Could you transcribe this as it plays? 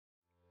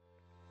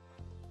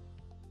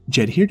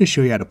Jed here to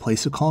show you how to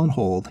place a call on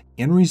hold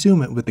and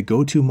resume it with the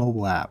GoTo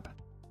Mobile app.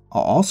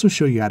 I'll also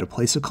show you how to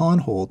place a call on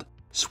hold,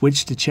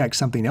 switch to check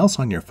something else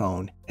on your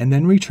phone, and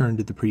then return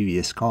to the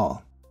previous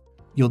call.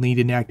 You'll need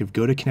an active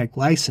GoTo Connect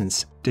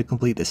license to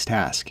complete this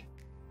task.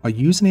 I'll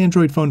use an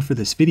Android phone for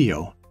this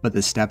video, but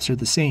the steps are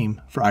the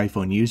same for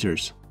iPhone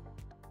users.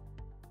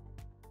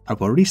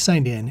 I've already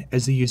signed in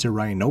as the user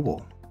Ryan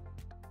Noble.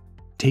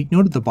 Take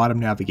note of the bottom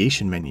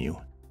navigation menu.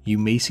 You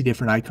may see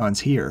different icons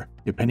here,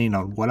 depending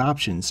on what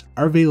options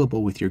are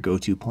available with your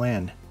GoTo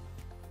plan.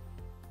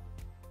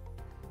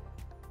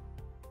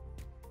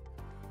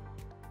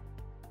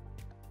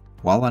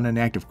 While on an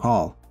active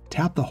call,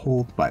 tap the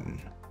Hold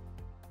button.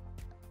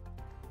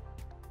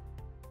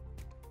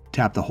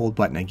 Tap the Hold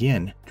button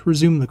again to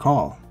resume the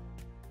call.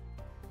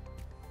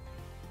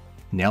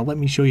 Now let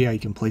me show you how you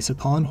can place a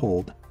call on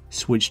hold,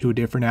 switch to a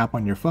different app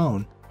on your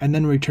phone, and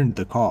then return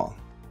to the call.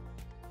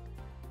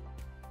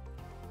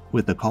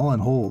 With the call on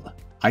hold,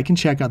 I can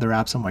check other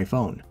apps on my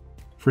phone.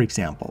 For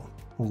example,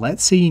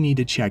 let's say you need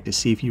to check to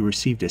see if you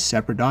received a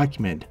separate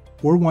document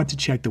or want to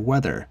check the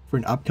weather for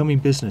an upcoming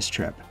business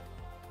trip.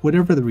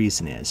 Whatever the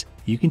reason is,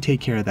 you can take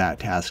care of that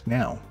task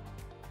now.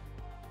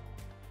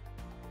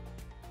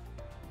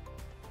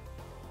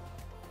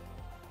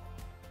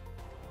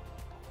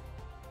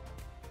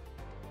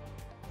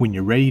 When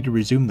you're ready to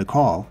resume the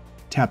call,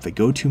 tap the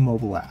GoTo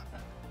Mobile app.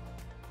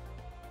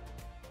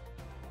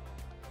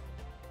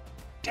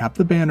 Tap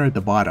the banner at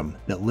the bottom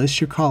that lists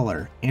your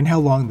caller and how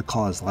long the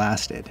call has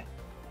lasted.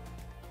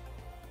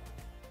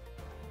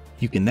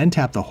 You can then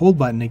tap the Hold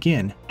button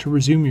again to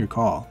resume your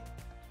call.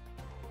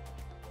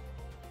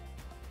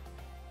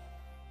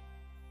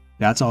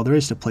 That's all there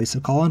is to place a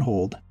call on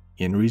hold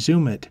and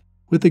resume it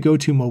with the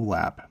GoTo Mobile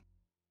app.